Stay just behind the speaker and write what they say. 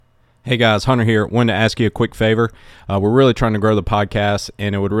Hey guys, Hunter here. Wanted to ask you a quick favor. We're really trying to grow the podcast,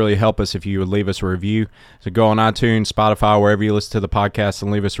 and it would really help us if you would leave us a review. So go on iTunes, Spotify, wherever you listen to the podcast,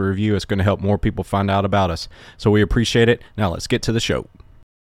 and leave us a review. It's going to help more people find out about us. So we appreciate it. Now let's get to the show.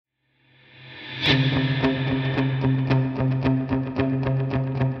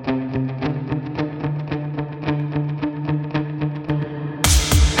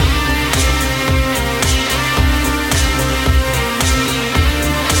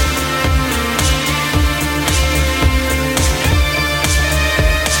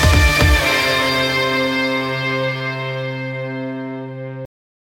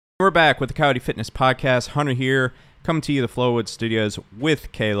 We're back with the Coyote Fitness podcast. Hunter here, coming to you the Flowwood Studios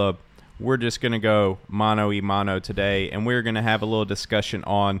with Caleb. We're just going to go mano-y-mano today, and we're going to have a little discussion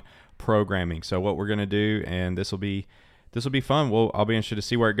on programming. So what we're going to do, and this will be fun. I'll be interested to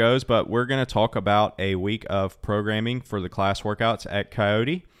see where it goes, but we're going to talk about a week of programming for the class workouts at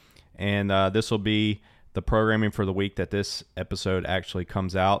Coyote, and this will be the programming for the week that this episode actually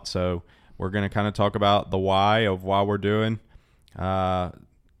comes out. So we're going to kind of talk about the why of why we're doing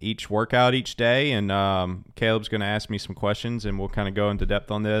each workout each day, and Caleb's going to ask me some questions, and we'll kind of go into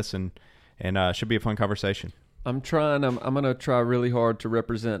depth on this, and should be a fun conversation. I'm going to try really hard to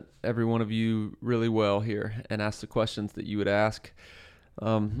represent every one of you really well here and ask the questions that you would ask.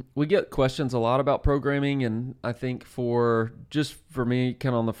 We get questions a lot about programming, and I think for me,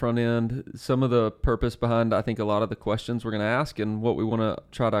 kind of on the front end, some of the purpose behind, I think, a lot of the questions we're going to ask and what we want to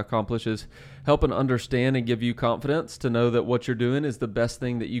try to accomplish is helping understand and give you confidence to know that what you're doing is the best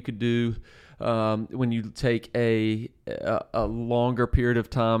thing that you could do when you take a longer period of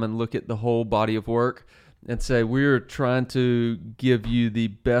time and look at the whole body of work and say, we're trying to give you the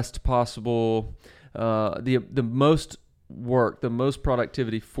best possible, the most work, the most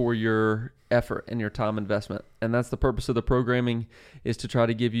productivity for your effort and your time investment. And that's the purpose of the programming, is to try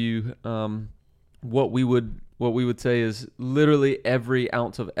to give you what we would say is literally every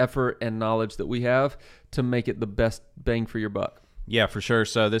ounce of effort and knowledge that we have to make it the best bang for your buck. Yeah, for sure.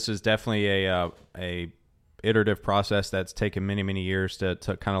 So this is definitely a iterative process that's taken many, many years to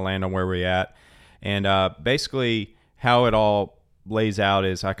kind of land on where we're at. And basically how it all lays out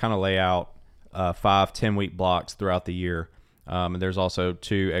is I kind of lay out 5 10-week blocks throughout the year. And there's also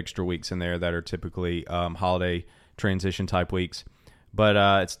 2 extra weeks in there that are typically holiday transition type weeks. But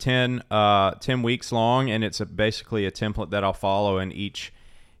it's 10 weeks long, and it's basically a template that I'll follow. And each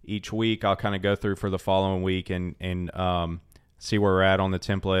week I'll kind of go through for the following week and see where we're at on the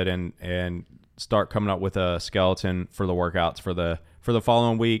template and start coming up with a skeleton for the workouts for the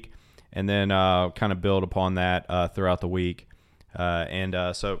following week, and then kind of build upon that throughout the week.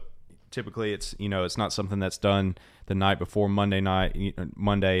 So typically it's not something that's done the night before Monday.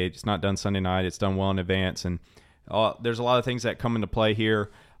 It's not done Sunday night. It's done well in advance, and there's a lot of things that come into play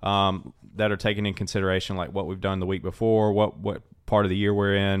here that are taken in consideration, like what we've done the week before, what part of the year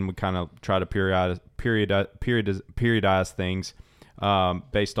we're in. We kind of try to periodize things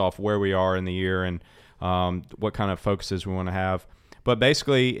based off where we are in the year and what kind of focuses we want to have. But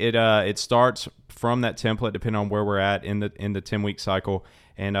basically, it starts from that template, depending on where we're at in the 10-week cycle.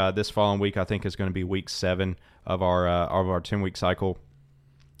 And this following week, I think, is going to be week 7 of our 10-week cycle.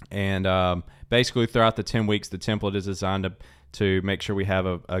 And basically, throughout the 10 weeks, the template is designed to make sure we have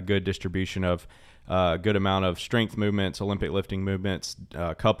a good distribution of a good amount of strength movements, Olympic lifting movements,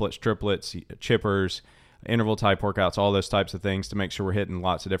 couplets, triplets, chippers, interval type workouts, all those types of things, to make sure we're hitting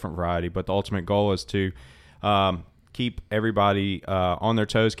lots of different variety. But the ultimate goal is to keep everybody on their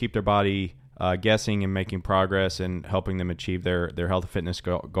toes, keep their body guessing and making progress, and helping them achieve their health and fitness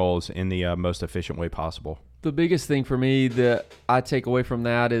goals in the most efficient way possible. The biggest thing for me that I take away from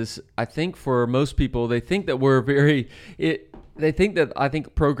that is, I think for most people, they think that I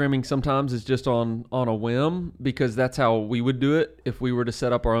think programming sometimes is just on a whim, because that's how we would do it. If we were to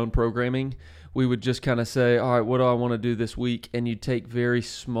set up our own programming, we would just kind of say, all right, what do I want to do this week? And you'd take very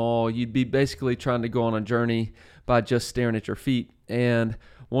small, you'd be basically trying to go on a journey by just staring at your feet. And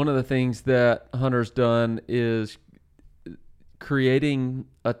one of the things that Hunter's done is creating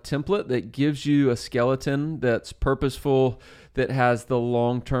a template that gives you a skeleton that's purposeful, that has the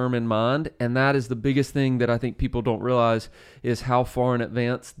long term in mind. And that is the biggest thing that I think people don't realize, is how far in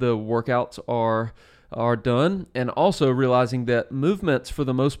advance the workouts are done. And also realizing that movements, for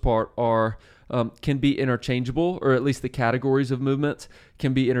the most part, can be interchangeable, or at least the categories of movements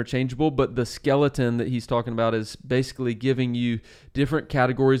can be interchangeable. But the skeleton that he's talking about is basically giving you different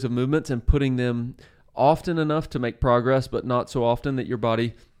categories of movements and putting them often enough to make progress, but not so often that your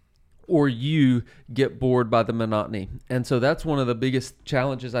body or you get bored by the monotony. And so that's one of the biggest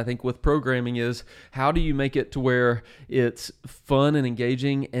challenges, I think, with programming is how do you make it to where it's fun and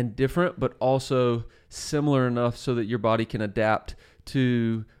engaging and different, but also similar enough so that your body can adapt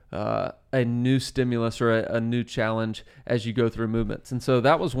to a new stimulus or a new challenge as you go through movements. And so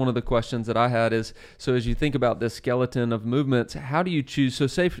that was one of the questions that I had is, so as you think about this skeleton of movements, how do you choose? So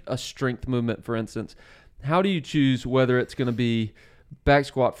say a strength movement, for instance, how do you choose whether it's going to be back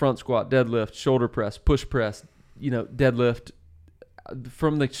squat, front squat, deadlift, shoulder press, push press, deadlift?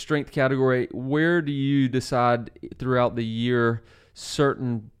 From the strength category, where do you decide throughout the year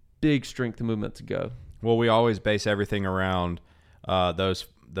certain big strength movements go? Well, we always base everything around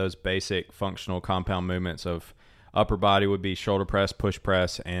those basic functional compound movements of upper body would be shoulder press, push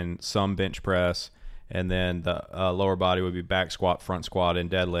press, and some bench press. And then the lower body would be back squat, front squat, and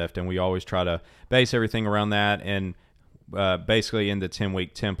deadlift. And we always try to base everything around that. And basically in the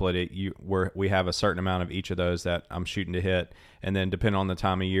 10-week template, we have a certain amount of each of those that I'm shooting to hit. And then depending on the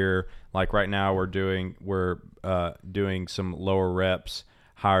time of year, like right now we're doing some lower reps,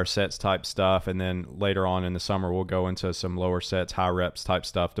 higher sets type stuff, and then later on in the summer we'll go into some lower sets, high reps type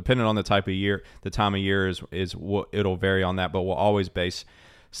stuff. Depending on the type of year, the time of year is what it'll vary on that, but we'll always base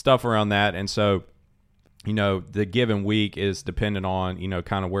stuff around that. And so, the given week is dependent on,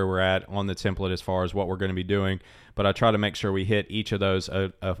 kind of where we're at on the template as far as what we're going to be doing. But I try to make sure we hit each of those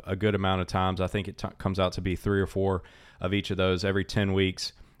a good amount of times. I think it comes out to be 3 or 4 of each of those every 10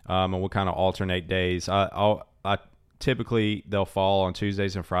 weeks, and we'll kind of alternate days. I typically they'll fall on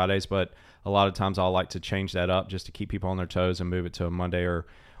Tuesdays and Fridays, but a lot of times I'll like to change that up just to keep people on their toes and move it to a Monday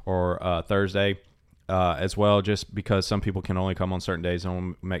or Thursday as well, just because some people can only come on certain days, and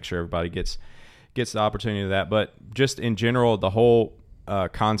we'll make sure everybody gets the opportunity of that. But just in general, the whole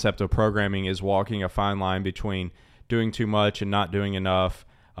concept of programming is walking a fine line between doing too much and not doing enough,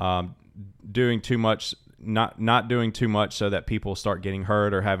 doing too much, not doing too much so that people start getting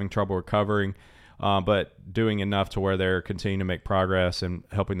hurt or having trouble recovering, but doing enough to where they're continuing to make progress and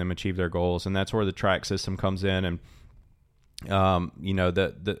helping them achieve their goals. And that's where the track system comes in. And,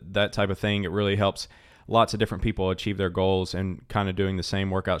 that type of thing, it really helps lots of different people achieve their goals, and kind of doing the same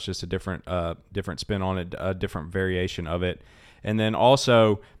workouts, just a different spin on it, a different variation of it. And then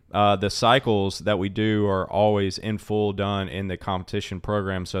also the cycles that we do are always in full done in the competition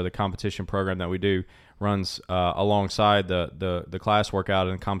program. So the competition program that we do runs alongside the class workout,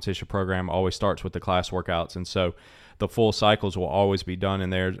 and the competition program always starts with the class workouts. And so the full cycles will always be done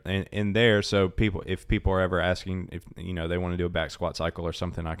in there. So if people are ever asking if they want to do a back squat cycle or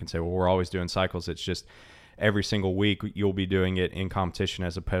something, I can say, well, we're always doing cycles. It's just every single week you'll be doing it in competition,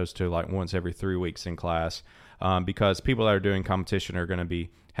 as opposed to like once every 3 weeks in class, because people that are doing competition are going to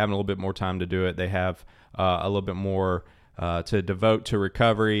be having a little bit more time to do it. They have a little bit more to devote to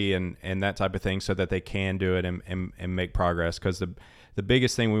recovery and that type of thing, so that they can do it and make progress. Because the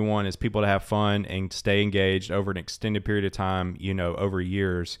biggest thing we want is people to have fun and stay engaged over an extended period of time, over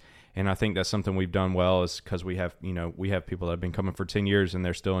years. And I think that's something we've done well, is because we have people that have been coming for 10 years and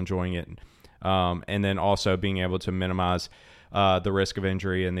they're still enjoying it. And then also being able to minimize the risk of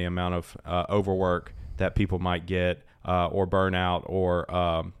injury and the amount of overwork that people might get, or burnout, or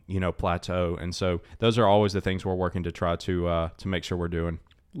plateau. And so those are always the things we're working to try to make sure we're doing.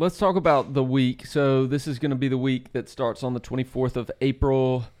 Let's talk about the week. So this is going to be the week that starts on the 24th of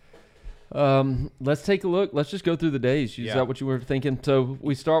April. Let's take a look. Let's just go through the days. Is that what you were thinking? So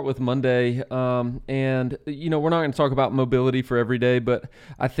we start with Monday, and we're not going to talk about mobility for every day, but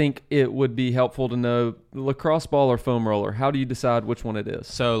I think it would be helpful to know lacrosse ball or foam roller. How do you decide which one it is?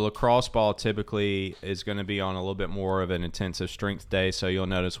 So lacrosse ball typically is going to be on a little bit more of an intensive strength day. So you'll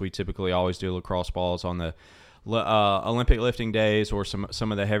notice we typically always do lacrosse balls on the Olympic lifting days, or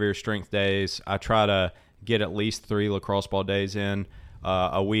some of the heavier strength days. I try to get at least 3 lacrosse ball days in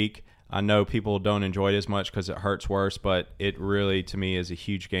a week. I know people don't enjoy it as much because it hurts worse, but it really, to me, is a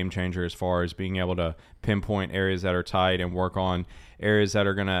huge game changer as far as being able to pinpoint areas that are tight and work on areas that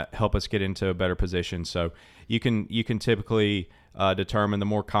are going to help us get into a better position. So you can typically determine the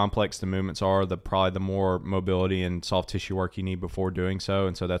more complex the movements are, probably the more mobility and soft tissue work you need before doing so.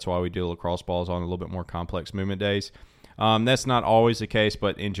 And so that's why we do lacrosse balls on a little bit more complex movement days. That's not always the case,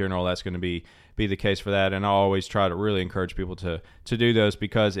 but in general, that's going to be the case for that. And I always try to really encourage people to do those,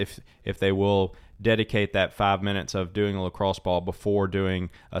 because if they will dedicate that 5 minutes of doing a lacrosse ball before doing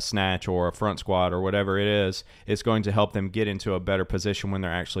a snatch or a front squat or whatever it is, it's going to help them get into a better position when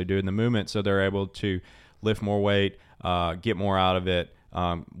they're actually doing the movement, so they're able to lift more weight, get more out of it,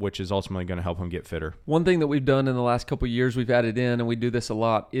 which is ultimately going to help them get fitter. One thing that we've done in the last couple of years, we've added in, and we do this a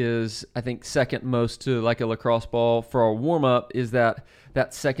lot, is I think second most to like a lacrosse ball for our warm-up is that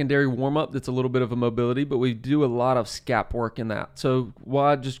secondary warm-up that's a little bit of a mobility, but we do a lot of scap work in that. So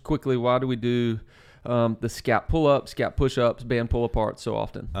why do we do the scap pull-ups, scap push-ups, band pull-aparts so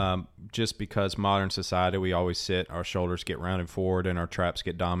often? Just because modern society, we always sit, our shoulders get rounded forward and our traps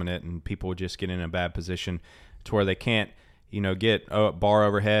get dominant, and people just get in a bad position to where they can't get a bar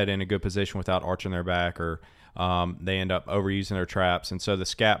overhead in a good position without arching their back, or they end up overusing their traps. And so the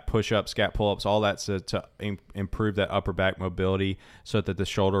scap push-ups, scap pull-ups, all that's to improve that upper back mobility so that the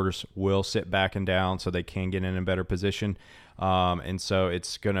shoulders will sit back and down so they can get in a better position. And so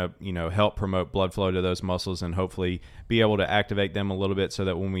it's going to, help promote blood flow to those muscles and hopefully be able to activate them a little bit so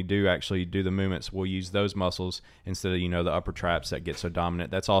that when we do actually do the movements, we'll use those muscles instead of, the upper traps that get so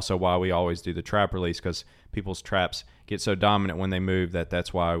dominant. That's also why we always do the trap release, because people's traps get so dominant when they move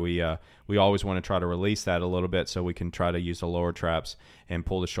that's why we always want to try to release that a little bit so we can try to use the lower traps and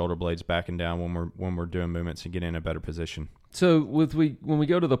pull the shoulder blades back and down when we're doing movements and get in a better position. So when we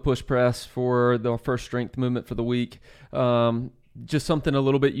go to the push press for the first strength movement for the week, just something a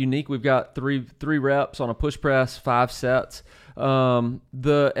little bit unique. We've got three reps on a push press, 5 sets.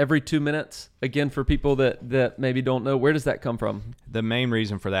 The every 2 minutes, again, for people that maybe don't know, where does that come from? The main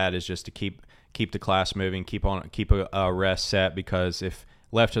reason for that is just to keep the class moving, keep a rest set, because if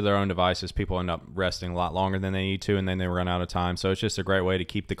left to their own devices, people end up resting a lot longer than they need to, and then they run out of time. So it's just a great way to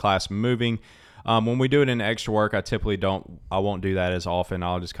keep the class moving. When we do it in extra work, I won't do that as often.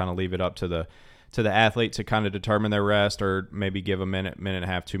 I'll just kind of leave it up to the athlete to kind of determine their rest, or maybe give a minute and a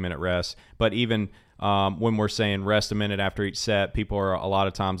half, 2 minute rest. But even when we're saying rest a minute after each set, people are a lot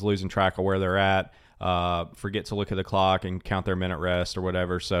of times losing track of where they're at, forget to look at the clock and count their minute rest or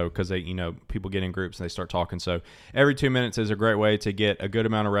whatever. So because they, people get in groups and they start talking. So every 2 minutes is a great way to get a good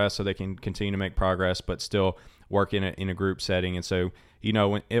amount of rest so they can continue to make progress, but still work in a group setting. And so,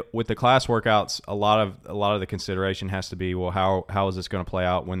 with the class workouts, a lot of the consideration has to be, well, how is this going to play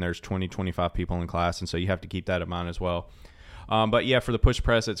out when there's 20, 25 people in class? And so you have to keep that in mind as well. But yeah, for the push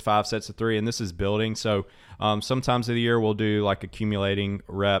press, it's 5 sets of 3, and this is building. So sometimes of the year we'll do like accumulating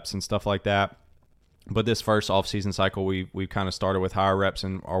reps and stuff like that. But this first off-season cycle, we kind of started with higher reps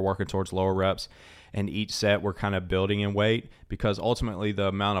and are working towards lower reps. And each set we're kind of building in weight, because ultimately the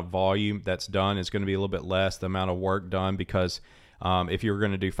amount of volume that's done is going to be a little bit less the amount of work done, because if you were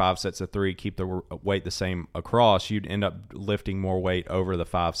going to do 5 sets of 3, keep the weight the same across, you'd end up lifting more weight over the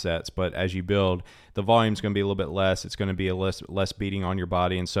 5 sets. But as you build, the volume's going to be a little bit less. It's going to be a less beating on your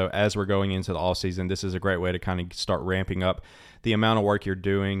body. And so as we're going into the off season, this is a great way to kind of start ramping up the amount of work you're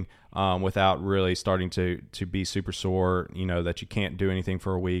doing without really starting to be super sore, that you can't do anything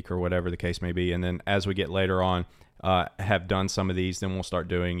for a week or whatever the case may be. And then as we get later on, have done some of these, then we'll start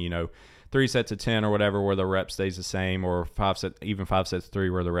doing, 3 sets of 10 or whatever where the rep stays the same, or 5 sets of 3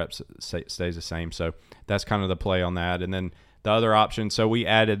 where the reps stays the same. So that's kind of the play on that. And then the other option, so we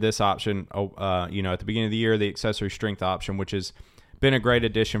added this option, at the beginning of the year, the accessory strength option, which has been a great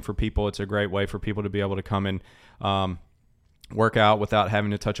addition for people. It's a great way for people to be able to come and work out without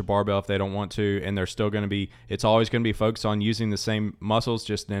having to touch a barbell if they don't want to, and they're still going to be, it's always going to be focused on using the same muscles,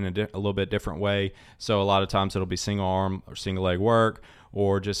 just in a little bit different way. So a lot of times it'll be single arm or single leg work,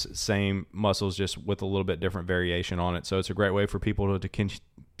 or just same muscles just with a little bit different variation on it. So it's a great way for people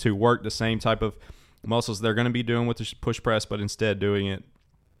to work the same type of muscles they're going to be doing with the push press, but instead doing it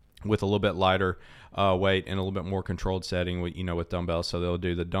with a little bit lighter weight and a little bit more controlled setting with dumbbells. So they'll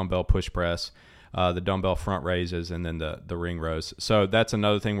do the dumbbell push press, the dumbbell front raises, and then the ring rows. So that's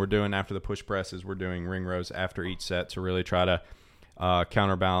another thing we're doing after the push press, is we're doing ring rows after each set to really try to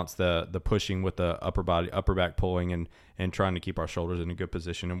counterbalance the pushing with the upper back pulling, and trying to keep our shoulders in a good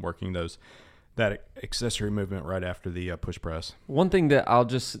position and working that accessory movement right after the push press. One thing that I'll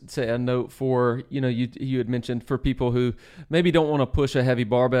just say a note for, you had mentioned for people who maybe don't want to push a heavy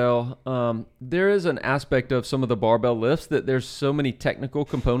barbell, there is an aspect of some of the barbell lifts that there's so many technical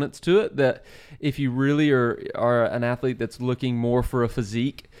components to it that if you really are an athlete that's looking more for a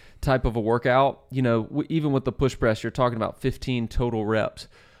physique type of a workout, even with the push press, you're talking about 15 total reps.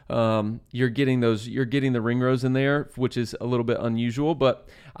 You're getting the ring rows in there, which is a little bit unusual, but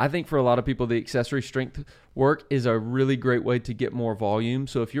I think for a lot of people, the accessory strength work is a really great way to get more volume.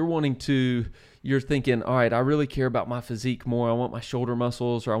 So if you're thinking, all right, I really care about my physique more. I want my shoulder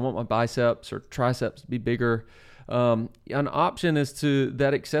muscles, or I want my biceps or triceps to be bigger. An option is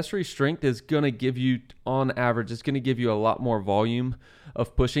that accessory strength is going to give you, on average, it's going to give you a lot more volume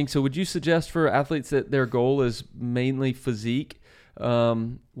of pushing. So would you suggest for athletes that their goal is mainly physique,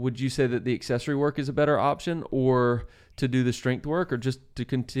 would you say that the accessory work is a better option, or to do the strength work, or just to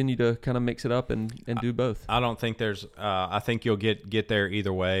continue to kind of mix it up and do both? I don't think there's. I think you'll get there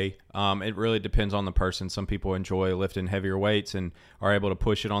either way. It really depends on the person. Some people enjoy lifting heavier weights and are able to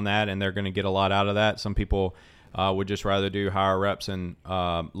push it on that, and they're going to get a lot out of that. Some people would just rather do higher reps and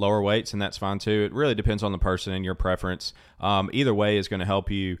lower weights, and that's fine too. It really depends on the person and your preference. Either way is going to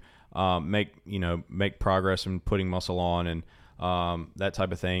help you make progress in putting muscle on and that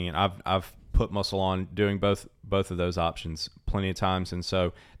type of thing. And I've put muscle on doing both of those options plenty of times, and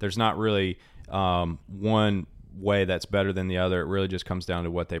so there's not really one way that's better than the other. It really just comes down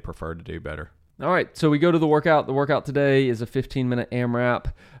to what they prefer to do better. All right, so we go to the workout. The workout today is a 15-minute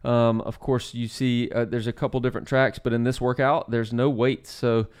AMRAP. Of course, you see there's a couple different tracks, but in this workout, there's no weights.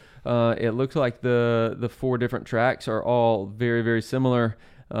 So it looks like the 4 different tracks are all very, very similar.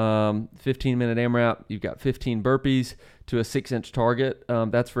 15-minute AMRAP, you've got 15 burpees to a 6-inch target.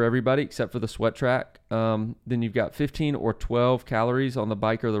 That's for everybody except for the sweat track. Then you've got 15 or 12 calories on the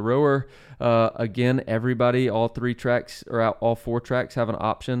bike or the rower. Again, everybody, all 4 tracks have an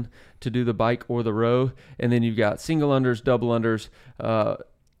option to do the bike or the row. And then you've got single unders, double unders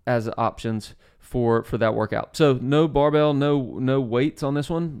as options for that workout. So no barbell, no weights on this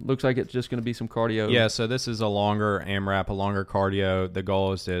one. Looks like it's just going to be some cardio. Yeah, so this is a longer AMRAP, a longer cardio. The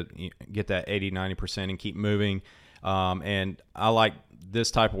goal is to get that 80-90% and keep moving. And I like this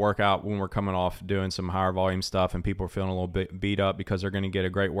type of workout when we're coming off doing some higher volume stuff and people are feeling a little bit beat up, because they're going to get a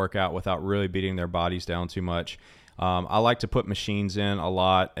great workout without really beating their bodies down too much. I like to put machines in a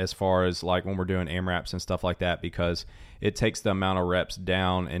lot as far as like when we're doing AMRAPs and stuff like that, because it takes the amount of reps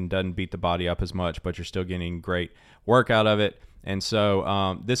down and doesn't beat the body up as much, but you're still getting great work out of it. And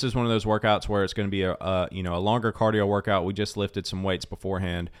so this is one of those workouts where it's going to be a longer cardio workout. We just lifted some weights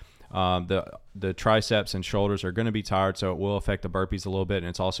beforehand. The triceps and shoulders are going to be tired, so it will affect the burpees a little bit, and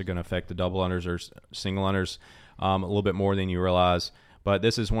it's also going to affect the double unders or single unders a little bit more than you realize. But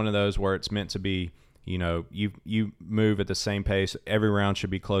this is one of those where it's meant to be, you move at the same pace. Every round should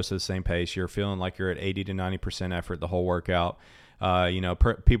be close to the same pace. You're feeling like you're at 80 to 90% effort the whole workout.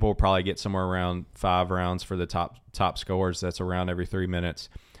 People will probably get somewhere around 5 rounds for the top scores. That's around every 3 minutes.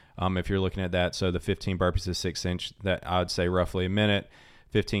 If you're looking at that, so the 15 burpees is 6-inch, that I would say roughly a minute.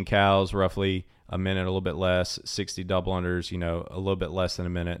 15 cows, roughly a minute, a little bit less. 60 double unders, a little bit less than a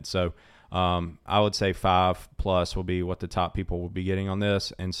minute. So I would say 5 plus will be what the top people will be getting on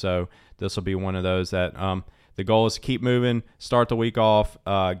this. And so this will be one of those that the goal is to keep moving, start the week off.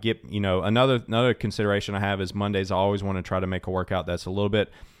 Another consideration I have is Mondays I always want to try to make a workout that's a little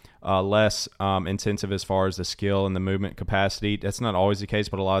bit less intensive as far as the skill and the movement capacity. That's not always the case,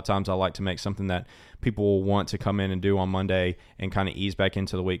 but a lot of times I like to make something that people will want to come in and do on Monday and kind of ease back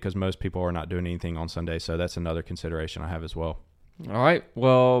into the week, because most people are not doing anything on Sunday. So that's another consideration I have as well. All right.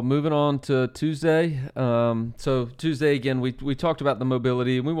 Well, moving on to Tuesday. So Tuesday, again, we talked about the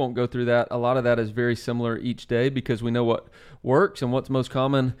mobility, and we won't go through that. A lot of that is very similar each day because we know what works and what's most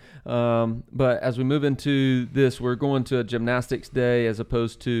common. But as we move into this, we're going to a gymnastics day as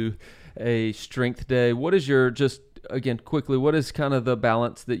opposed to a strength day. What is what is kind of the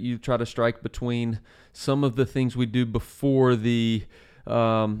balance that you try to strike between some of the things we do before the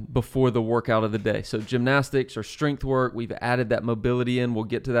workout of the day? So gymnastics or strength work, we've added that mobility in. We'll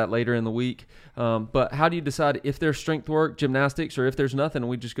get to that later in the week. But how do you decide if there's strength work, gymnastics, or if there's nothing and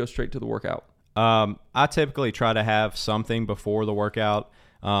we just go straight to the workout? I typically try to have something before the workout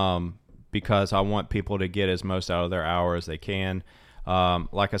because I want people to get as most out of their hour as they can.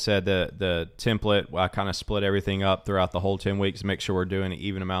 Like I said, the template, I kind of split everything up throughout the whole 10 weeks, make sure we're doing an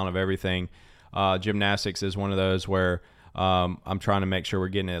even amount of everything. Gymnastics is one of those where I'm trying to make sure we're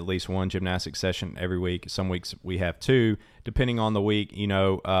getting at least one gymnastics session every week. Some weeks we have 2, depending on the week,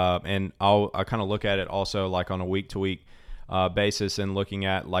 and I kind of look at it also like on a week-to-week basis, and looking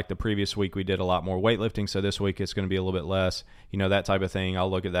at like the previous week we did a lot more weightlifting, so this week it's going to be a little bit less, that type of thing. I'll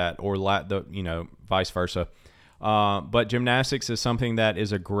look at that, or vice versa. But gymnastics is something that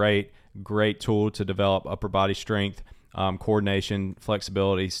is a great tool to develop upper body strength, coordination,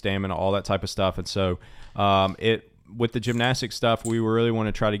 flexibility, stamina, all that type of stuff. And so with the gymnastics stuff, we really want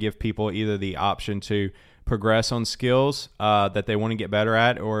to try to give people either the option to progress on skills that they want to get better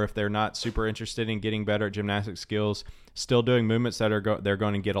at, or if they're not super interested in getting better at gymnastic skills, still doing movements that they're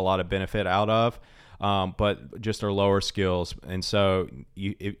going to get a lot of benefit out of, but just are lower skills. And so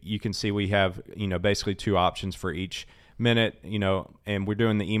you can see we have basically 2 options for each minute, and we're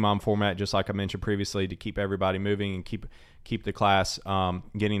doing the EMOM format just like I mentioned previously to keep everybody moving and keep the class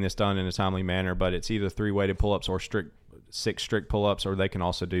getting this done in a timely manner. But it's either 3 weighted pull-ups or 6 strict pull-ups, or they can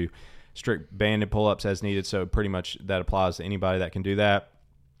also do strict banded pull-ups as needed. So pretty much that applies to anybody that can do that.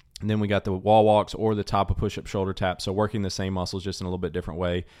 And then we got the wall walks or the top of push-up shoulder tap. So working the same muscles just in a little bit different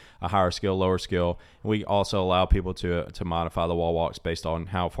way, a higher skill, lower skill. We also allow people to modify the wall walks based on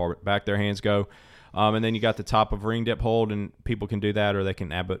how far back their hands go. And then you got the top of ring dip hold, and people can do that or they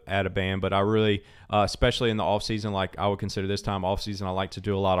can add a band. But I really, especially in the off season, like I would consider this time off season, I like to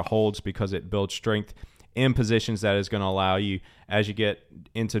do a lot of holds because it builds strength in positions that is going to allow you, as you get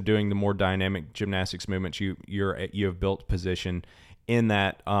into doing the more dynamic gymnastics movements, you have built position in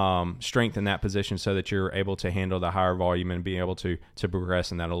that strength in that position so that you're able to handle the higher volume and be able to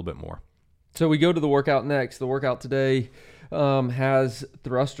progress in that a little bit more. So we go to the workout next. The workout today has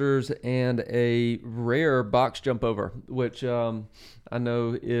thrusters and a rare box jump over, which I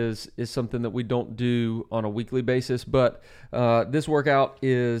know is something that we don't do on a weekly basis. But this workout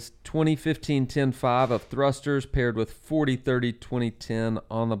is 20-15-10-5 of thrusters paired with 40-30-20-10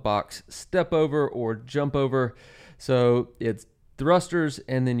 on the box step over or jump over. So it's thrusters,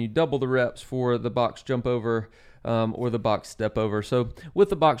 and then you double the reps for the box jump over or the box step over. So with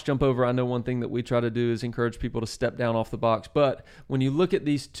the box jump over, I know one thing that we try to do is encourage people to step down off the box. But when you look at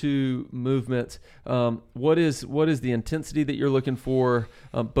these two movements, what is the intensity that you're looking for?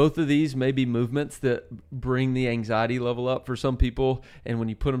 Both of these may be movements that bring the anxiety level up for some people, and when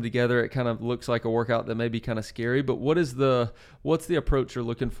you put them together, it kind of looks like a workout that may be kind of scary. But what's the approach you're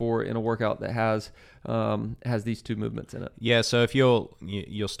looking for in a workout that has these two movements in it? Yeah, so if you'll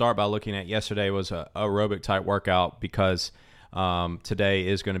start by looking at yesterday was a aerobic type workout, because today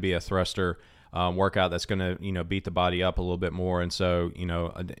is going to be a thruster workout that's going to beat the body up a little bit more. And so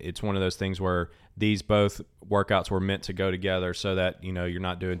it's one of those things where these both workouts were meant to go together so that you're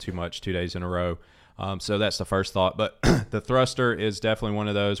not doing too much 2 days in a row. So that's the first thought. But the thruster is definitely one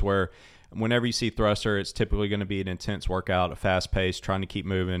of those where whenever you see thruster, it's typically going to be an intense workout, a fast pace, trying to keep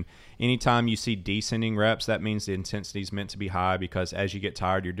moving. Anytime you see descending reps, that means the intensity is meant to be high, because as you get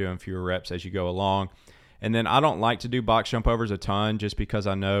tired, you're doing fewer reps as you go along. And then I don't like to do box jump overs a ton, just because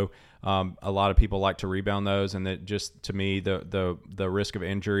I know a lot of people like to rebound those, and that just, to me, the risk of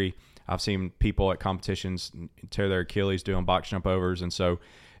injury, I've seen people at competitions tear their Achilles doing box jump overs, and so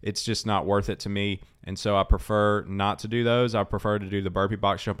it's just not worth it to me. And so I prefer not to do those. I prefer to do the burpee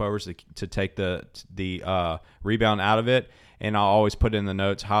box jump overs to take the rebound out of it. And I'll always put in the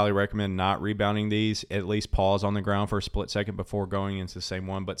notes, highly recommend not rebounding these. At least pause on the ground for a split second before going into the same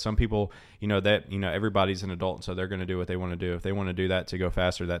one. But some people, everybody's an adult, and so they're going to do what they want to do. If they want to do that to go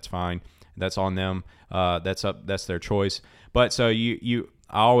faster, that's fine. That's on them. That's their choice. But so I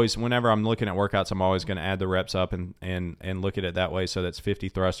always, whenever I'm looking at workouts, I'm always going to add the reps up and look at it that way. So that's 50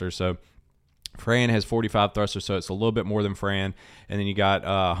 thrusters. So Fran has 45 thrusters, so it's a little bit more than Fran. And then you got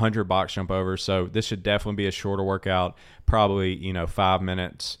 100 box jump overs. So this should definitely be a shorter workout, probably 5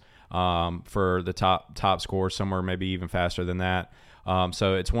 minutes for the top score, somewhere maybe even faster than that.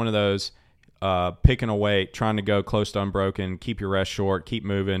 So it's one of those picking a weight, trying to go close to unbroken, keep your rest short, keep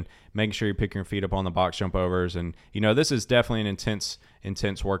moving, making sure you're picking your feet up on the box jump overs. And this is definitely an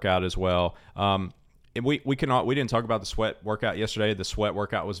intense workout as well. We didn't talk about the sweat workout yesterday. The sweat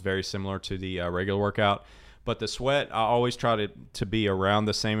workout was very similar to the regular workout, but the sweat, I always try to be around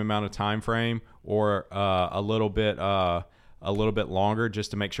the same amount of time frame, or a little bit longer,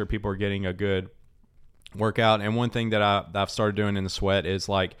 just to make sure people are getting a good workout. And one thing that I've started doing in the sweat is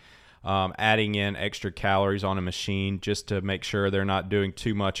like adding in extra calories on a machine, just to make sure they're not doing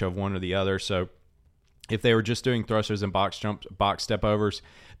too much of one or the other. So if they were just doing thrusters and box step overs,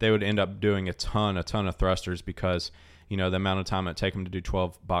 they would end up doing a ton of thrusters, because the amount of time it take them to do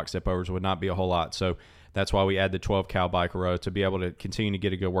 12 box step overs would not be a whole lot. So that's why we add the 12 cal bike row, to be able to continue to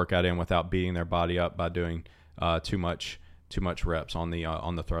get a good workout in without beating their body up by doing too much reps on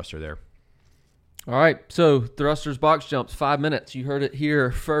the thruster there. All right, so thrusters, box jumps, 5 minutes. You heard it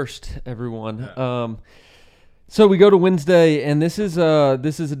here first, everyone. Yeah. So we go to Wednesday, and this is a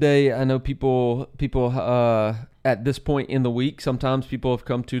day I know people at this point in the week, sometimes people have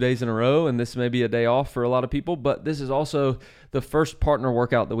come 2 days in a row, and this may be a day off for a lot of people, but this is also the first partner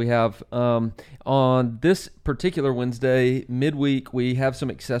workout that we have. On this particular Wednesday, midweek, we have some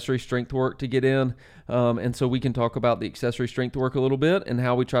accessory strength work to get in, and so we can talk about the accessory strength work a little bit and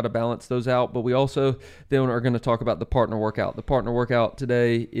how we try to balance those out, but we also then are going to talk about the partner workout. The partner workout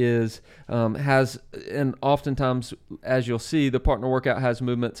today and oftentimes, as you'll see, the partner workout has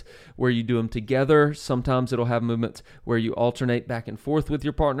movements where you do them together. Sometimes it'll have movements where you alternate back and forth with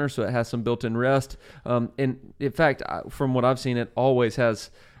your partner, so it has some built-in rest. And in fact, from what I've seen, it always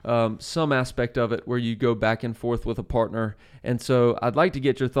has some aspect of it where you go back and forth with a partner. And so I'd like to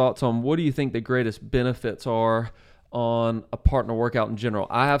get your thoughts on, what do you think the greatest benefits are on a partner workout in general?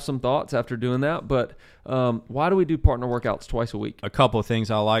 I have some thoughts after doing that, but why do we do partner workouts twice a week? A couple of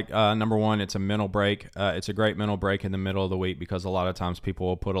things I like. Number one, it's a mental break. It's a great mental break in the middle of the week because a lot of times people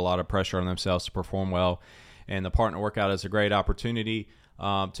will put a lot of pressure on themselves to perform well. And the partner workout is a great opportunity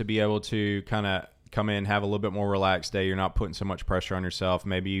to be able to kind of come in, have a little bit more relaxed day. You're not putting so much pressure on yourself.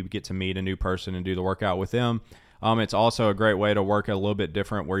 Maybe you get to meet a new person and do the workout with them. It's also a great way to work a little bit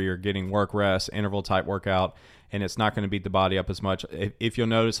different where you're getting work rest, interval type workout, and it's not going to beat the body up as much. If you'll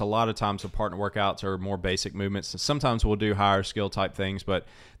notice, a lot of times the partner workouts are more basic movements. Sometimes we'll do higher skill type things, but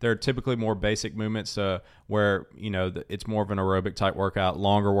they're typically more basic movements where, it's more of an aerobic type workout,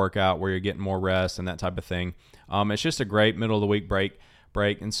 longer workout where you're getting more rest and that type of thing. It's just a great middle of the week break.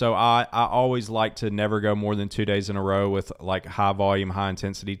 And so I always like to never go more than 2 days in a row with like high volume, high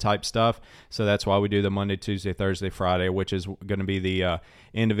intensity type stuff. So that's why we do the Monday, Tuesday, Thursday, Friday, which is going to be the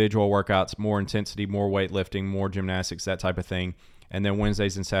individual workouts, more intensity, more weightlifting, more gymnastics, that type of thing. And then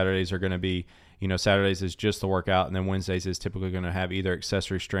Wednesdays and Saturdays are going to be, Saturdays is just the workout, and then Wednesdays is typically going to have either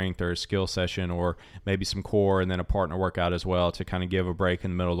accessory strength or a skill session or maybe some core and then a partner workout as well to kind of give a break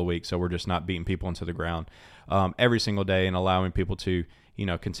in the middle of the week. So we're just not beating people into the ground every single day and allowing people to,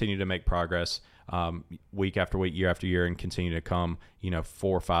 continue to make progress week after week, year after year, and continue to come,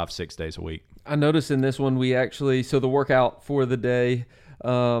 4, 5, 6 days a week. I noticed in this one, so the workout for the day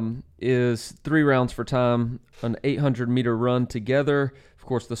is 3 rounds for time, an 800-meter run together. Of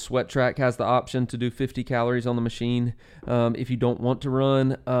course, the sweat track has the option to do 50 calories on the machine if you don't want to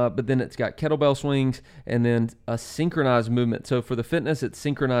run. But then it's got kettlebell swings and then a synchronized movement. So for the fitness, it's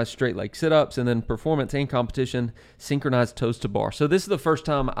synchronized straight leg sit-ups, and then performance and competition, synchronized toes to bar. So this is the first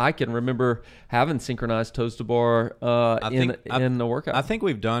time I can remember having synchronized toes to bar in the workout. I think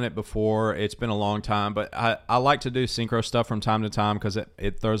we've done it before. It's been a long time, but I like to do synchro stuff from time to time because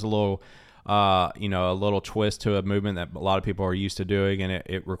it throws a little a little twist to a movement that a lot of people are used to doing, and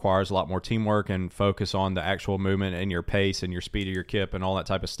it requires a lot more teamwork and focus on the actual movement and your pace and your speed of your kip and all that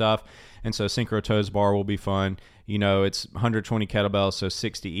type of stuff. And so synchro toes bar will be fun. It's 120 kettlebells, so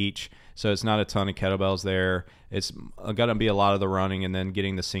 60 each. So it's not a ton of kettlebells there. It's going to be a lot of the running and then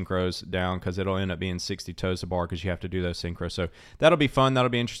getting the synchros down because it'll end up being 60 toes to bar because you have to do those synchros. So that'll be fun. That'll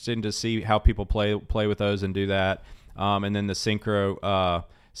be interesting to see how people play with those and do that. And then the synchro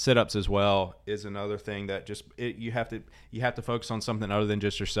sit-ups as well is another thing that you have to focus on something other than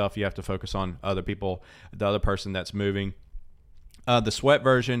just yourself. You have to focus on other people, the other person that's moving. The sweat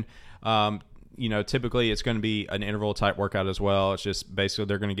version, typically it's going to be an interval type workout as well. It's just basically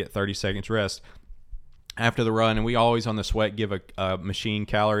they're going to get 30 seconds rest after the run, and we always on the sweat give a machine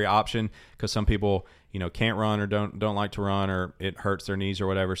calorie option because some people can't run or don't like to run or it hurts their knees or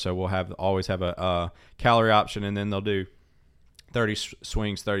whatever. So we'll always have a calorie option, and then they'll do 30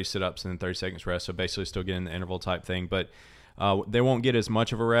 swings, 30 sit-ups, and then 30 seconds rest. So basically still getting the interval type thing. But they won't get as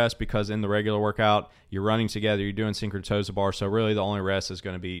much of a rest because in the regular workout, you're running together, you're doing synchro toes to bar. So really the only rest is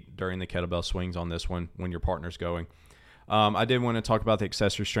going to be during the kettlebell swings on this one when your partner's going. I did want to talk about the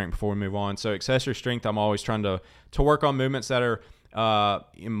accessory strength before we move on. So accessory strength, I'm always trying to work on movements that are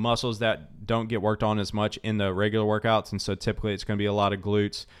in muscles that don't get worked on as much in the regular workouts. And so typically it's going to be a lot of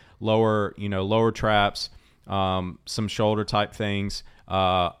glutes, lower traps, some shoulder type things,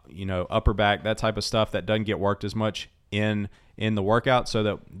 upper back, that type of stuff that doesn't get worked as much in the workout. So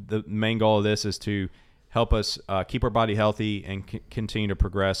that the main goal of this is to help us keep our body healthy and continue to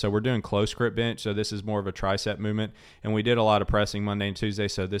progress. So we're doing close grip bench. So this is more of a tricep movement, and we did a lot of pressing Monday and Tuesday.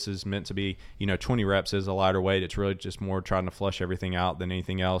 So this is meant to be, 20 reps is a lighter weight. It's really just more trying to flush everything out than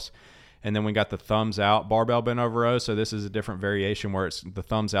anything else. And then we got the thumbs out barbell bent over row. So this is a different variation where it's the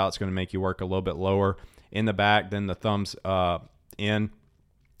thumbs out. It's going to make you work a little bit lower in the back than the thumbs in.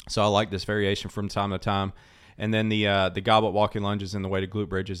 So I like this variation from time to time. And then the goblet walking lunges and the weighted glute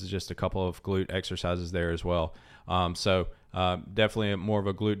bridges is just a couple of glute exercises there as well. So definitely more of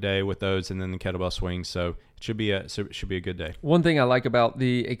a glute day with those, and then the kettlebell swings. So it should be a good day. One thing I like about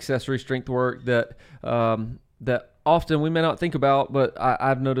the accessory strength work that often we may not think about, but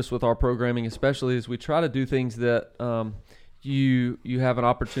I've noticed with our programming especially, is we try to do things that you have an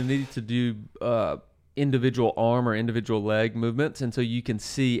opportunity to do individual arm or individual leg movements, and so you can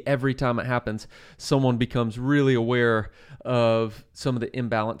see every time it happens, someone becomes really aware of some of the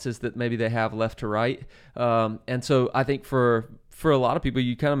imbalances that maybe they have left to right. And so I think for a lot of people,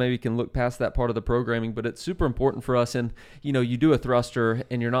 you kind of maybe can look past that part of the programming, but it's super important for us. And, you do a thruster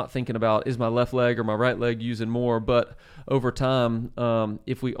and you're not thinking about, is my left leg or my right leg using more? But over time,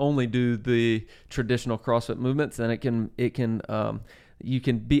 if we only do the traditional CrossFit movements, then it can you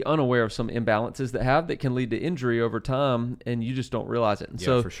can be unaware of some imbalances that can lead to injury over time, and you just don't realize it. And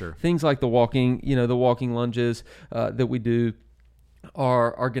so for sure. Things like the walking lunges that we do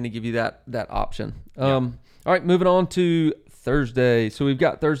are going to give you that option. All right, moving on to Thursday. So we've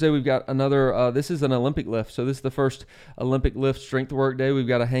got another, this is an Olympic lift. So this is the first Olympic lift strength work day. We've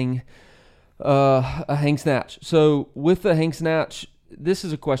got a hang snatch. So with the hang snatch, this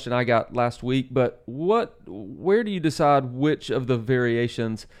is a question I got last week, but where do you decide which of the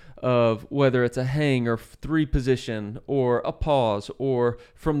variations of whether it's a hang or 3 position or a pause or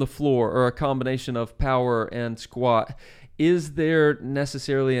from the floor or a combination of power and squat? Is there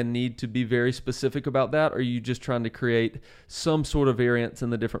necessarily a need to be very specific about that, or are you just trying to create some sort of variance in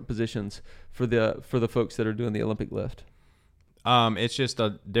the different positions for the folks that are doing the Olympic lift? It's just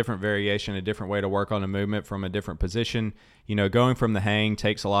a different variation, a different way to work on a movement from a different position. Going from the hang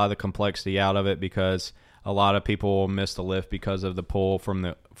takes a lot of the complexity out of it, because a lot of people will miss the lift because of the pull from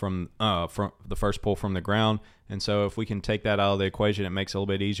the first pull from the ground. And so if we can take that out of the equation, it makes it a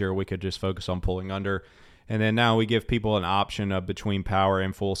little bit easier. We could just focus on pulling under. And then now we give people an option of between power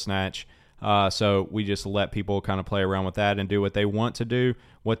and full snatch. So we just let people kind of play around with that and do what they want to do,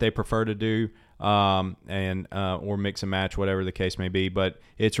 what they prefer to do, or mix and match, whatever the case may be. But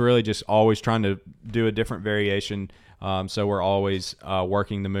it's really just always trying to do a different variation. So we're always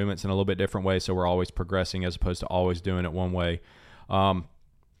working the movements in a little bit different way. So we're always progressing as opposed to always doing it one way.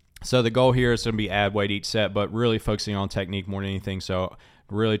 So the goal here is to be add weight each set, but really focusing on technique more than anything. So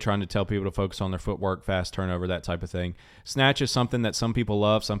really trying to tell people to focus on their footwork, fast turnover, that type of thing. Snatch is something that some people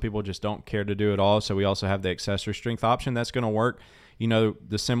love. Some people just don't care to do at all. So we also have the accessory strength option that's going to work. The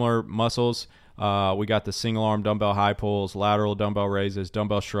similar muscles. We got the single arm dumbbell high pulls, lateral dumbbell raises,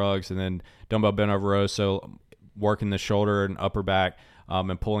 dumbbell shrugs, and then dumbbell bent over rows. So working the shoulder and upper back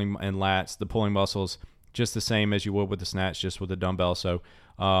and pulling and lats, the pulling muscles, just the same as you would with the snatch, just with the dumbbell. So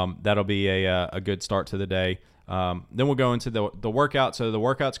that'll be a good start to the day. Then we'll go into the workout. So the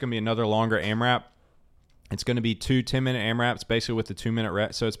workout's going to be another longer AMRAP. It's going to be 2 10-minute AMRAPs, basically with the 2-minute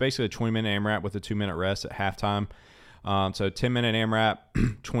rest. So it's basically a 20-minute AMRAP with a 2-minute rest at halftime. So 10-minute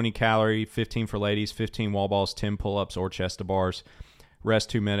AMRAP, 20 calorie, 15 for ladies, 15 wall balls, 10 pull-ups or chest to bars.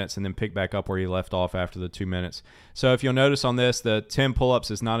 Rest 2 minutes, and then pick back up where you left off after the 2 minutes. So if you'll notice on this, the 10 pull-ups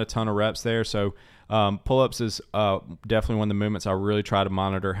is not a ton of reps there. So pull-ups is definitely one of the movements I really try to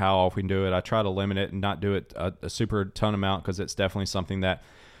monitor how often we can do it. I try to limit it and not do it a super ton amount, because it's definitely something that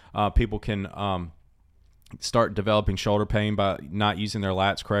people can start developing shoulder pain by not using their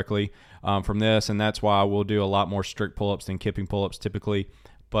lats correctly from this. And that's why we'll do a lot more strict pull-ups than kipping pull-ups typically.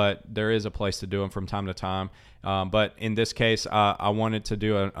 But there is a place to do them from time to time. But in this case, I wanted to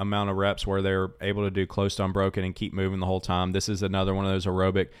do an amount of reps where they're able to do close to unbroken and keep moving the whole time. This is another one of those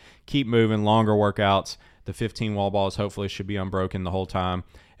aerobic, keep moving, longer workouts. The 15 wall balls hopefully should be unbroken the whole time.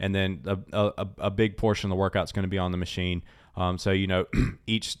 And then a big portion of the workout is going to be on the machine. So,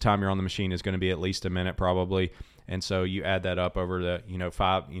 each time you're on the machine is going to be at least a minute probably. And so you add that up over the,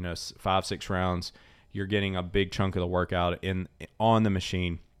 5-6 rounds. You're getting a big chunk of the workout on the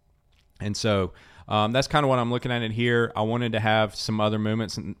machine. And so that's kind of what I'm looking at in here. I wanted to have some other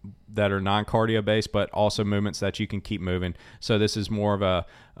movements that are non-cardio based, but also movements that you can keep moving. So this is more of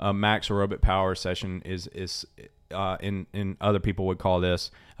a max aerobic power session is in other people would call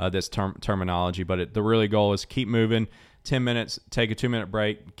this terminology, but the really goal is keep moving. 10 minutes, take a 2-minute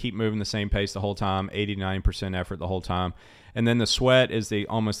break, keep moving the same pace the whole time, 80-90% effort the whole time. And then the sweat is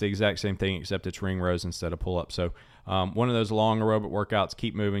almost the exact same thing, except it's ring rows instead of pull-ups. So one of those long aerobic workouts,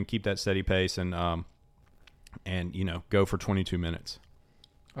 keep moving, keep that steady pace, and go for 22 minutes.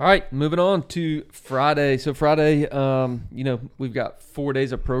 All right, moving on to Friday. So Friday, we've got 4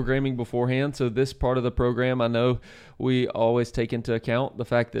 days of programming beforehand. So this part of the program, I know we always take into account the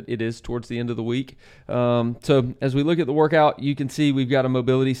fact that it is towards the end of the week. So as we look at the workout, you can see we've got a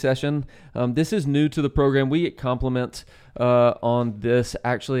mobility session. This is new to the program. We get compliments on this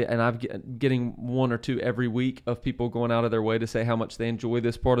actually, and I'm getting 1 or 2 every week of people going out of their way to say how much they enjoy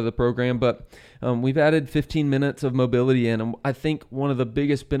this part of the program. But we've added 15 minutes of mobility in, and I think one of the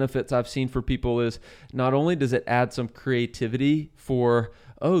biggest benefits I've seen for people is not only does it add some creativity for,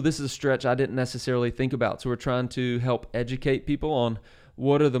 this is a stretch I didn't necessarily think about. So we're trying to help educate people on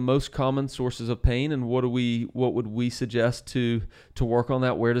what are the most common sources of pain, and what would we suggest to work on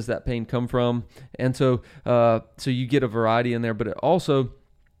that? Where does that pain come from? And so you get a variety in there, but it also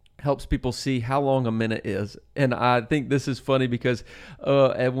helps people see how long a minute is. And I think this is funny because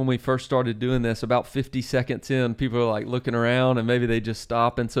when we first started doing this, about 50 seconds in, people are like looking around and maybe they just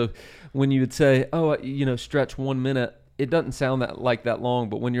stop. And so when you would say, stretch 1 minute, it doesn't sound that long,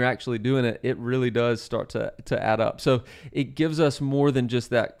 but when you're actually doing it, it really does start to add up. So it gives us more than just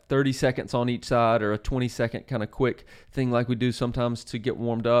that 30 seconds on each side or a 20-second kind of quick thing like we do sometimes to get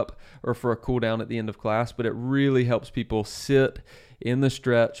warmed up or for a cool down at the end of class, but it really helps people sit in the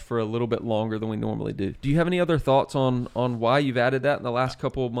stretch for a little bit longer than we normally do. Do you have any other thoughts on why you've added that in the last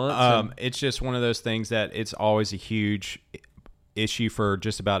couple of months? It's just one of those things that it's always a huge issue for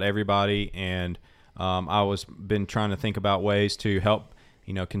just about everybody, and I was been trying to think about ways to help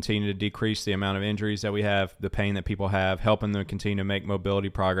continue to decrease the amount of injuries that we have, the pain that people have, helping them continue to make mobility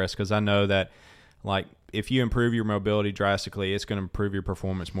progress, because I know that like if you improve your mobility drastically, it's going to improve your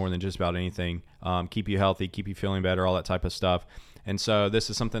performance more than just about anything, keep you healthy, keep you feeling better, all that type of stuff. And so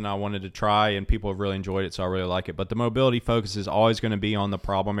this is something I wanted to try, and people have really enjoyed it, so I really like it. But the mobility focus is always going to be on the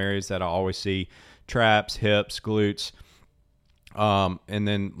problem areas that I always see: traps, hips, glutes, and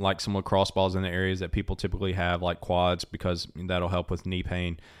then like some lacrosse balls in the areas that people typically have, like quads, because that'll help with knee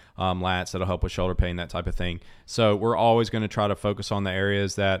pain, lats, that'll help with shoulder pain, that type of thing. So we're always going to try to focus on the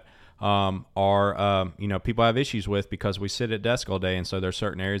areas that people have issues with, because we sit at desk all day, and so there's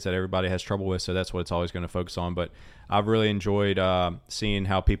certain areas that everybody has trouble with, so that's what it's always going to focus on. But I've really enjoyed seeing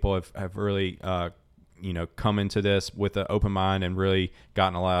how people have really come into this with an open mind and really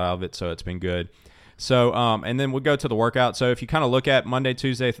gotten a lot out of it, so it's been good. So and then we'll go to the workout. So if you kind of look at Monday,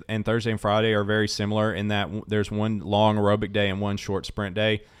 Tuesday, and Thursday and Friday are very similar in that there's one long aerobic day and one short sprint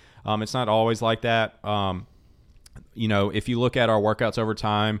day. It's not always like that. If you look at our workouts over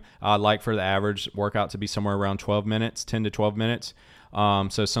time, I'd like for the average workout to be somewhere around 12 minutes, 10 to 12 minutes.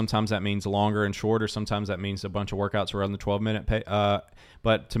 So sometimes that means longer and shorter. Sometimes that means a bunch of workouts around the 12-minute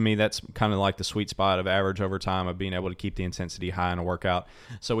but to me, that's kind of like the sweet spot of average over time of being able to keep the intensity high in a workout.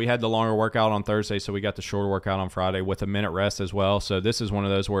 So we had the longer workout on Thursday, so we got the shorter workout on Friday with a minute rest as well. So this is one of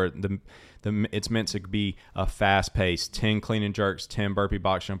those where it's meant to be a fast pace: 10 clean and jerks, 10 burpee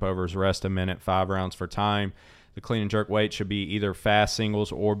box jump overs, rest a minute, 5 rounds for time. The clean and jerk weight should be either fast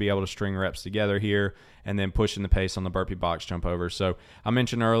singles or be able to string reps together here, and then pushing the pace on the burpee box jump overs. So I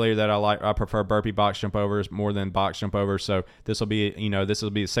mentioned earlier that I prefer burpee box jump overs more than box jump overs. So this will be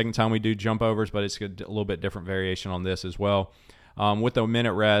the second time we do jump overs, but it's a little bit different variation on this as well. With the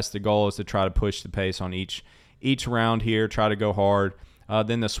minute rest, the goal is to try to push the pace on each round here, try to go hard.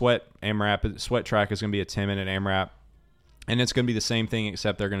 Then the sweat track is going to be a 10-minute AMRAP. And it's going to be the same thing,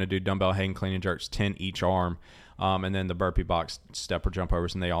 except they're going to do dumbbell hang clean and jerks, 10 each arm, and then the burpee box step or jump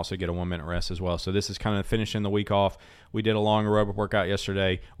overs, and they also get a 1-minute rest as well. So this is kind of finishing the week off. We did a long aerobic workout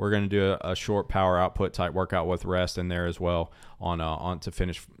yesterday. We're going to do a short power output type workout with rest in there as well on to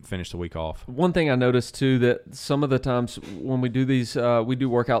finish the week off. One thing I noticed too, that some of the times when we do these, we do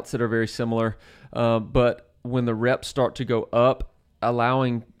workouts that are very similar, but when the reps start to go up,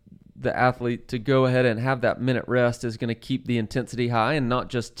 allowing the athlete to go ahead and have that minute rest is going to keep the intensity high and not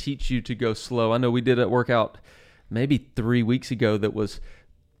just teach you to go slow. I know we did a workout maybe 3 weeks ago that was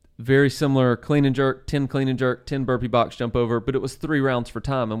very similar: clean and jerk, 10 clean and jerk, 10 burpee box jump over, but it was 3 rounds for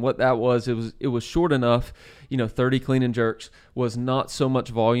time. And what that was, it was short enough, 30 clean and jerks was not so much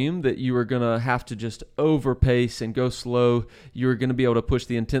volume that you were going to have to just overpace and go slow. You were going to be able to push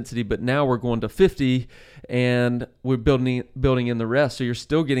the intensity, but now we're going to 50 and we're building in the rest. So you're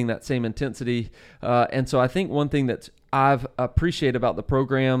still getting that same intensity. And so I think one thing that I've appreciated about the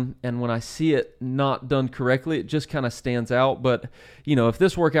program, and when I see it not done correctly, it just kind of stands out. But, if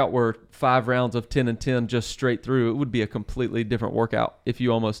this workout were 5 rounds of 10 and 10 just straight through, it would be a completely different workout if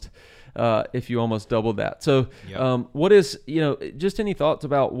you almost doubled that. So yep. What is, just any thoughts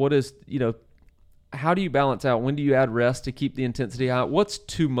about what is, how do you balance out? When do you add rest to keep the intensity high? What's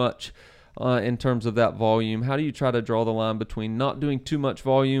too much in terms of that volume? How do you try to draw the line between not doing too much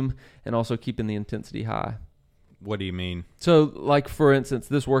volume and also keeping the intensity high? What do you mean? So, like, for instance,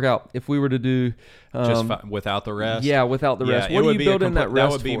 this workout, if we were to do without the rest? Yeah, without the rest. What do you build in that rest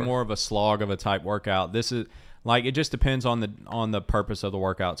That would be more of a slog of a type workout. This is like, it just depends on the purpose of the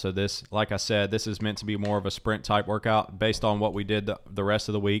workout. So this, like I said, this is meant to be more of a sprint type workout based on what we did the rest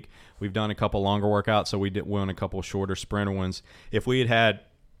of the week. We've done a couple longer workouts, so we went a couple shorter sprinter ones.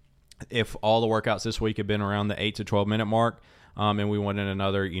 If all the workouts this week had been around the 8 to 12 minute mark, and we went in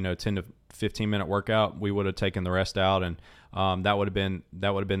another 10 to 15 minute workout, we would have taken the rest out, and that would have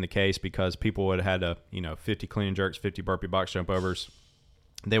been the case, because people would have had to 50 clean and jerks, 50 burpee box jump overs.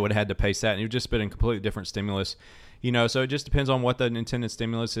 They would have had to pace that, and it would just been a completely different stimulus. So it just depends on what the intended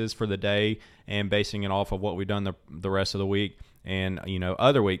stimulus is for the day, and basing it off of what we've done the rest of the week and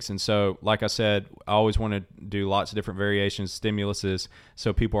other weeks. And so, like I said, I always want to do lots of different variations, stimuluses,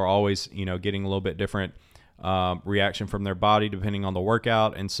 so people are always getting a little bit different reaction from their body depending on the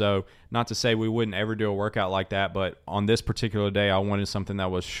workout. And so, not to say we wouldn't ever do a workout like that, but on this particular day, I wanted something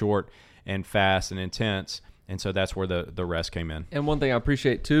that was short and fast and intense. And so that's where the rest came in. And one thing I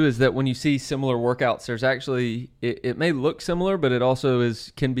appreciate too is that when you see similar workouts, there's actually, it may look similar, but it also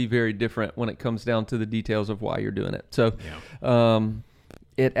can be very different when it comes down to the details of why you're doing it. So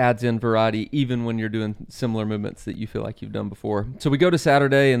it adds in variety even when you're doing similar movements that you feel like you've done before. So we go to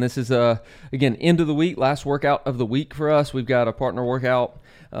Saturday, and this is, again, end of the week, last workout of the week for us. We've got a partner workout,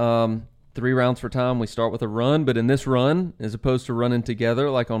 3 rounds for time. We start with a run, but in this run, as opposed to running together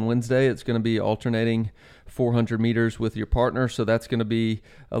like on Wednesday, it's going to be alternating 400 meters with your partner. So that's going to be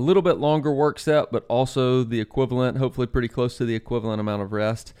a little bit longer work set, but also the equivalent, hopefully pretty close to the equivalent amount of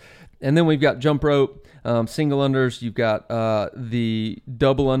rest. And then we've got jump rope, single unders. You've got the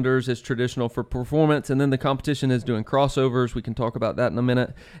double unders as traditional for performance. And then the competition is doing crossovers. We can talk about that in a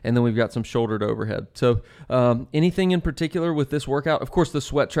minute. And then we've got some shouldered overhead. So anything in particular with this workout? Of course, the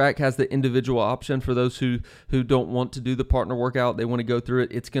sweat track has the individual option for those who don't want to do the partner workout. They want to go through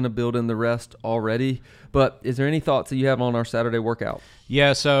it. It's going to build in the rest already. But is there any thoughts that you have on our Saturday workout?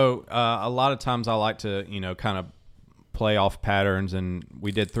 Yeah, so a lot of times I like to, kind of play off patterns, and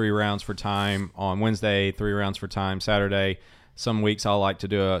we did 3 rounds for time on Wednesday, 3 rounds for time Saturday. Some weeks I like to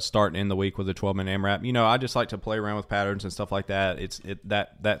do a start and end the week with a 12-minute AMRAP. I just like to play around with patterns and stuff like that.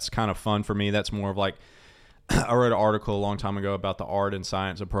 That's kind of fun for me. That's more of like, I wrote an article a long time ago about the art and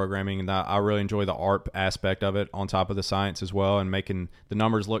science of programming, and I really enjoy the art aspect of it on top of the science as well, and making the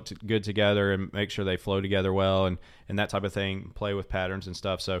numbers look good together and make sure they flow together well, and that type of thing, play with patterns and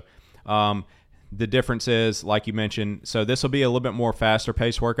stuff. So the difference is, like you mentioned, so this will be a little bit more faster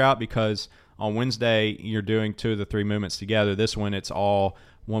paced workout because on Wednesday you're doing 2 of the 3 movements together. This one, it's all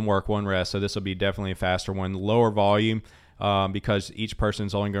one work, one rest. So this will be definitely a faster one, lower volume because each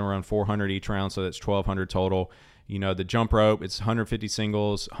person's only going to run 400 each round. So that's 1,200 total. The jump rope, it's 150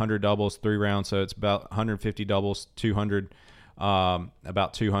 singles, 100 doubles, 3 rounds. So it's about 150 doubles, 200,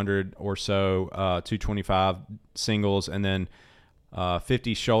 about 200 or so, 225 singles, and then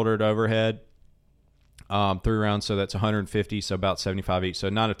 50 shouldered overhead. 3 rounds, so that's 150, so about 75 each. So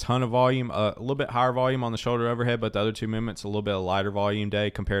not a ton of volume, a little bit higher volume on the shoulder overhead, but the other 2 movements a little bit of lighter volume day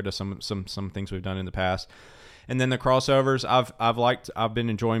compared to some things we've done in the past. And then the crossovers, I've been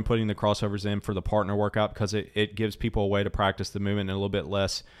enjoying putting the crossovers in for the partner workout because it gives people a way to practice the movement in a little bit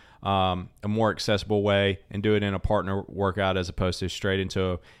less, a more accessible way, and do it in a partner workout as opposed to straight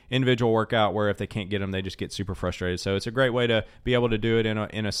into an individual workout where if they can't get them, they just get super frustrated. So it's a great way to be able to do it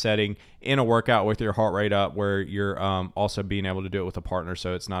in a setting, in a workout with your heart rate up, where you're also being able to do it with a partner,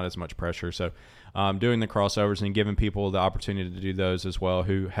 so it's not as much pressure. So doing the crossovers and giving people the opportunity to do those as well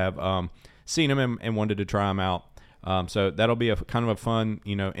who have seen them and wanted to try them out. So that'll be a kind of a fun,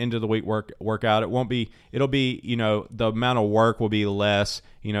 end of the week workout. It'll be, the amount of work will be less.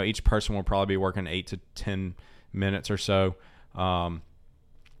 Each person will probably be working 8 to 10 minutes or so,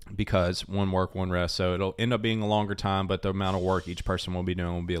 because one work, one rest. So it'll end up being a longer time, but the amount of work each person will be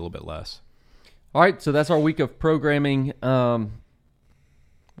doing will be a little bit less. All right. So that's our week of programming.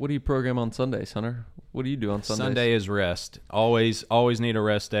 What do you program on Sundays, Hunter? What do you do on Sundays? Sunday is rest. Always need a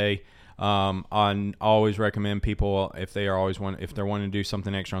rest day. I always recommend people, if they're wanting to do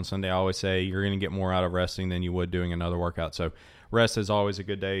something extra on Sunday, I always say you're going to get more out of resting than you would doing another workout. So rest is always a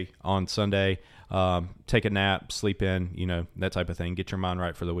good day on Sunday. Take a nap, sleep in, that type of thing. Get your mind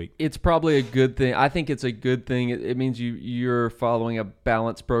right for the week. It's probably a good thing. I think it's a good thing. It means you're following a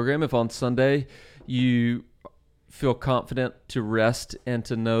balanced program. If on Sunday you feel confident to rest and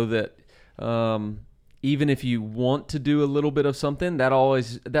to know that, even if you want to do a little bit of something,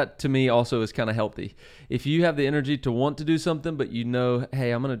 that to me also is kind of healthy. If you have the energy to want to do something, but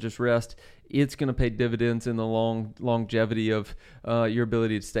hey, I'm going to just rest, it's going to pay dividends in the longevity of your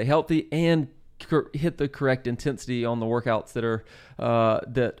ability to stay healthy and hit the correct intensity on the workouts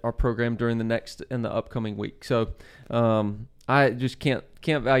that are programmed during the next and the upcoming week. So I just can't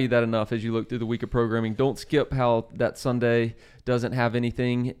value that enough as you look through the week of programming. Don't skip how that Sunday doesn't have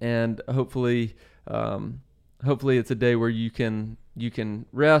anything, and hopefully it's a day where you can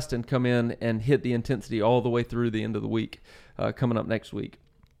rest and come in and hit the intensity all the way through the end of the week, coming up next week.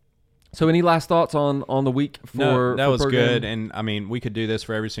 So any last thoughts on the week No, that was program? good. And I mean, we could do this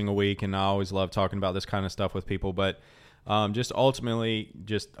for every single week, and I always love talking about this kind of stuff with people, but just ultimately,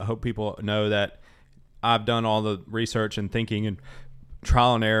 I hope people know that I've done all the research and thinking and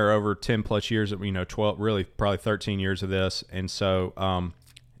trial and error over 10 plus years of, 12, really probably 13 years of this. And so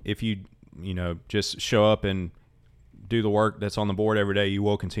if you just show up and do the work that's on the board every day, you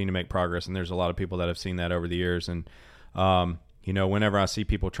will continue to make progress. And there's a lot of people that have seen that over the years. And, whenever I see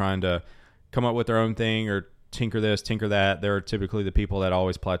people trying to come up with their own thing or tinker this, tinker that. They're typically the people that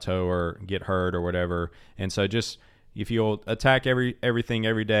always plateau or get hurt or whatever. And so just if you'll attack everything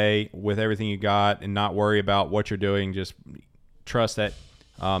every day with everything you got and not worry about what you're doing, just trust that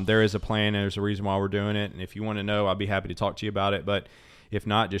there is a plan and there's a reason why we're doing it. And if you want to know, I'll be happy to talk to you about it. But if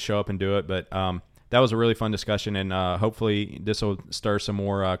not, just show up and do it. But that was a really fun discussion, and hopefully this will stir some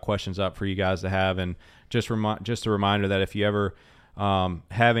more questions up for you guys to have. And just a reminder that if you ever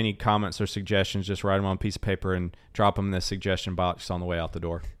have any comments or suggestions, just write them on a piece of paper and drop them in the suggestion box on the way out the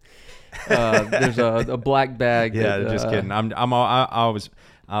door. There's a black bag. Yeah, just kidding. I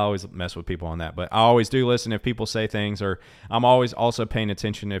always mess with people on that, but I always do listen if people say things, or I'm always also paying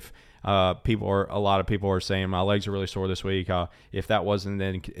attention if a lot of people are saying my legs are really sore this week. If that wasn't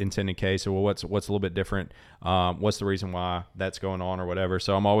the intended case, or what's a little bit different, what's the reason why that's going on or whatever.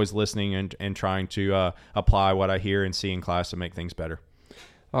 So I'm always listening and trying to apply what I hear and see in class to make things better.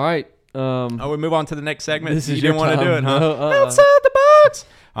 All right. We move on to the next segment. This is you didn't want to do it, huh? No, Outside the box.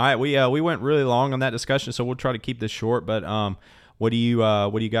 All right, we went really long on that discussion, so we'll try to keep this short. But what do you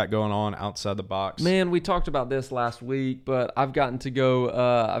got going on outside the box? Man, we talked about this last week, but I've gotten to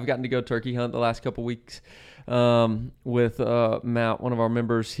go turkey hunt the last couple weeks with Matt, one of our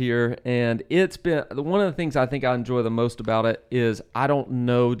members here, and it's been one of the things I think I enjoy the most about it is I don't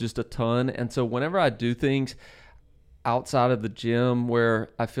know just a ton, and so whenever I do things outside of the gym where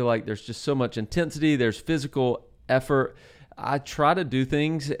I feel like there's just so much intensity, there's physical effort, I try to do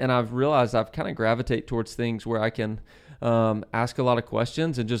things, and I've realized I've kind of gravitate towards things where I can ask a lot of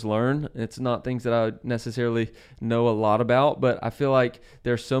questions and just learn. It's not things that I necessarily know a lot about, but I feel like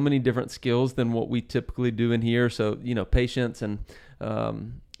there's so many different skills than what we typically do in here. So, patience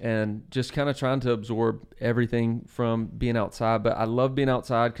and just kind of trying to absorb everything from being outside. But I love being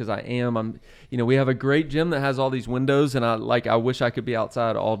outside because we have a great gym that has all these windows, and I wish I could be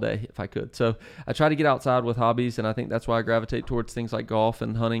outside all day if I could. So I try to get outside with hobbies, and I think that's why I gravitate towards things like golf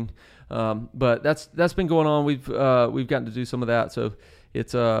and hunting. But that's been going on. We've gotten to do some of that. So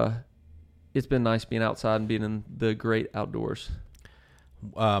it's been nice being outside and being in the great outdoors.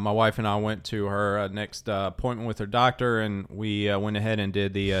 My wife and I went to her next appointment with her doctor, and we went ahead and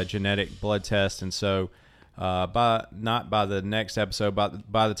did the genetic blood test. And so not by the next episode,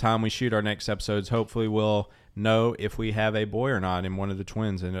 but by the time we shoot our next episodes, hopefully we'll know if we have a boy or not in one of the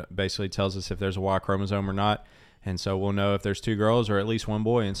twins. And it basically tells us if there's a Y chromosome or not. And so we'll know if there's two girls or at least one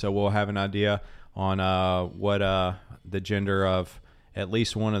boy. And so we'll have an idea on what the gender of at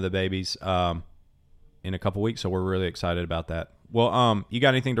least one of the babies in a couple weeks. So we're really excited about that. Well, you got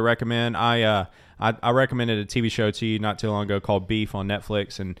anything to recommend? I recommended a TV show to you not too long ago called Beef on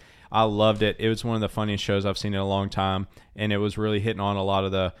Netflix, and I loved it. It was one of the funniest shows I've seen in a long time, and it was really hitting on a lot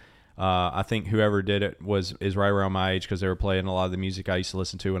of the I think whoever did it is right around my age because they were playing a lot of the music I used to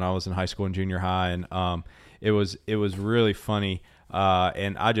listen to when I was in high school and junior high, and it was really funny.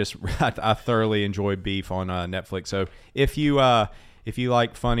 And I thoroughly enjoyed Beef on Netflix. So if you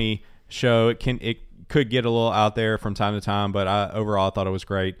like funny show, it could get a little out there from time to time, but overall I thought it was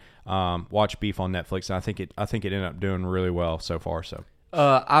great. Watch Beef on Netflix, and I think it ended up doing really well so far. So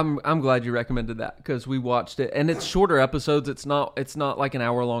I'm glad you recommended that because we watched it, and it's shorter episodes. It's not like an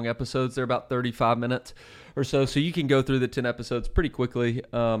hour long episodes. They're about 35 minutes or so you can go through the 10 episodes pretty quickly.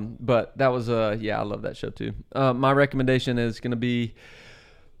 But that was I love that show too. My recommendation is going to be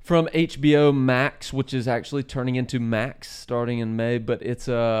from HBO Max, which is actually turning into Max starting in May, but it's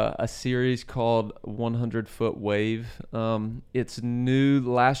a series called 100 Foot Wave. It's new.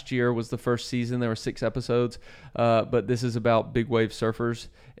 Last year was the first season. There were 6 episodes, but this is about big wave surfers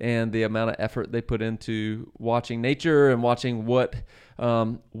and the amount of effort they put into watching nature and watching what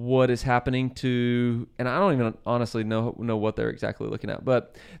is happening to, and I don't even honestly know what they're exactly looking at,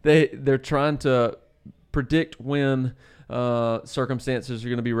 but they're trying to predict when circumstances are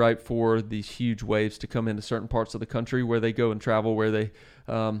going to be right for these huge waves to come into certain parts of the country where they go and travel, where they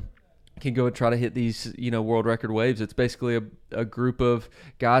can go and try to hit these, world record waves. It's basically a group of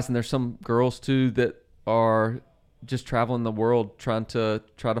guys, and there's some girls too that are just traveling the world trying to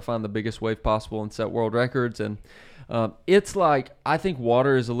find the biggest wave possible and set world records. And it's like, I think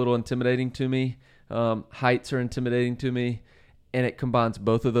water is a little intimidating to me. Heights are intimidating to me. And it combines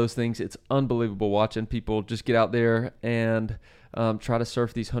both of those things. It's unbelievable watching people just get out there and try to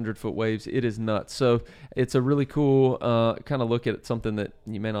surf these 100-foot waves. It is nuts. So it's a really cool kind of look at something that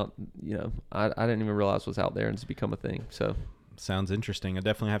you may not, I didn't even realize was out there, and it's become a thing. So sounds interesting. I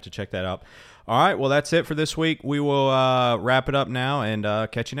definitely have to check that out. All right, well, that's it for this week. We will wrap it up now and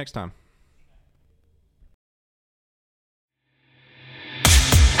catch you next time.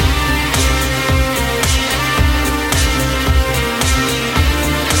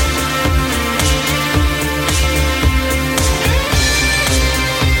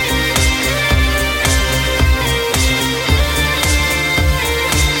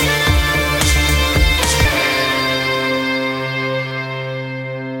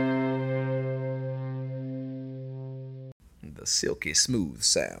 the silky smooth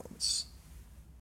sounds.